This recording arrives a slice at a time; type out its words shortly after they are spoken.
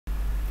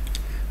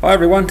Hi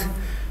everyone,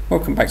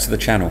 welcome back to the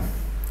channel.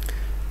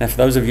 Now for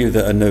those of you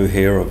that are new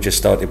here or have just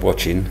started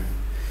watching,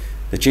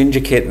 the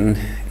ginger kitten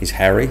is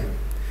Harry,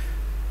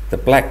 the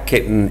black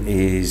kitten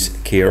is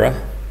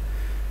Kira,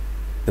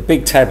 the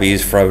big tabby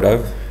is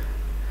Frodo,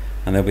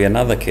 and there'll be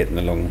another kitten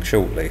along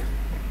shortly.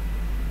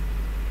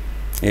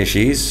 Here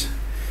she is.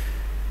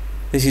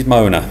 This is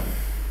Mona,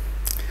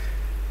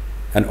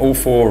 and all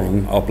four of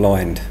them are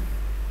blind.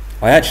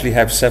 I actually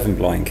have 7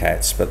 blind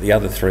cats, but the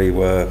other 3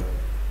 were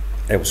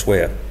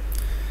elsewhere.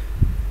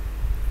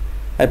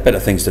 Had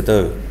better things to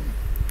do.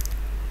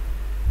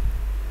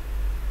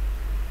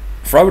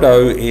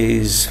 Frodo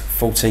is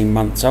 14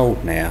 months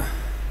old now,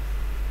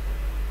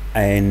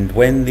 and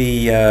when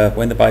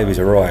the babies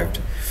arrived,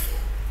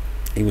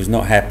 he was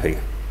not happy.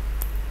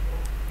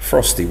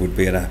 Frosty would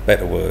be a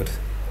better word.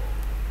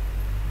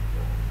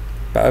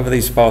 But over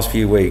these past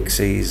few weeks,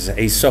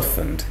 he's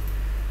softened,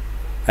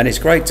 and it's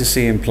great to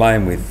see him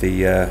playing with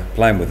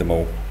them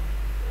all.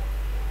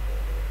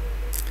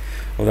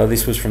 Although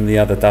this was from the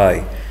other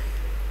day.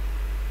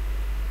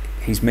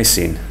 He's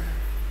missing.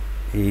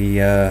 He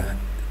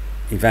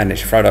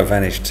vanished. Frodo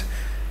vanished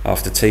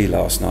after tea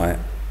last night,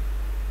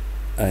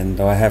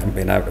 and I haven't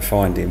been able to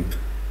find him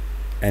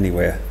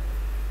anywhere.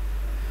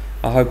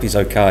 I hope he's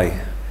okay.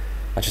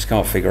 I just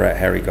can't figure out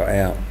how he got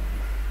out.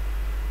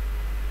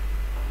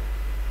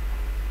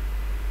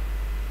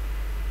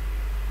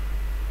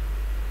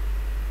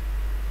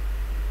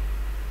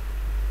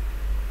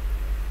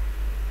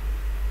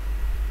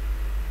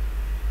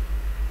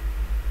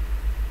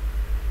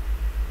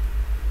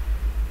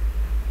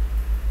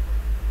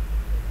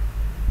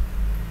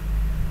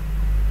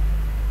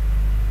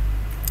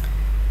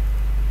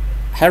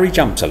 Harry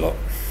jumps a lot.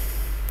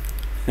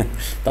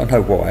 Don't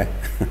know why.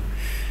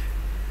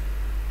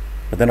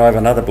 But then I have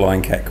another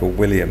blind cat called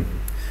William,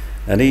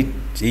 and he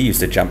used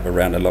to jump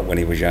around a lot when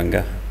he was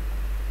younger.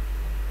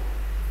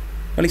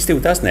 Well, he still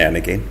does now and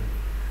again.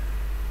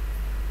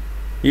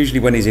 Usually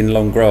when he's in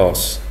long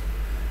grass.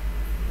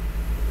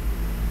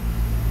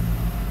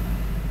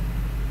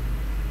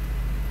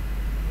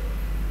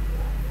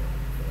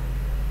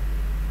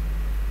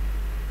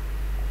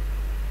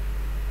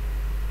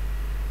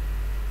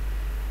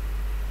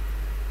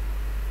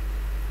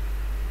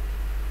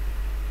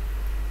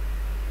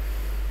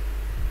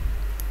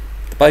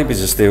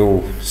 Babies are still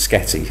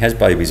scatty, as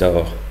babies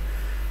are,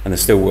 and they're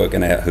still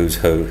working out who's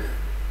who.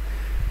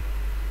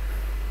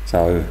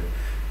 So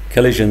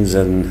collisions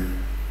and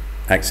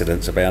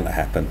accidents are bound to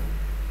happen,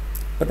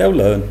 but they'll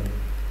learn.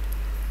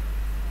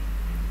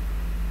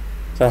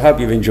 So I hope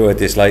you've enjoyed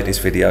this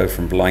latest video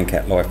from Blind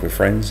Cat Life with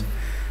Friends,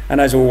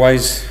 and as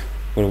always,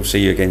 we'll see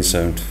you again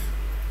soon,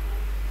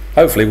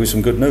 hopefully with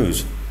some good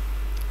news.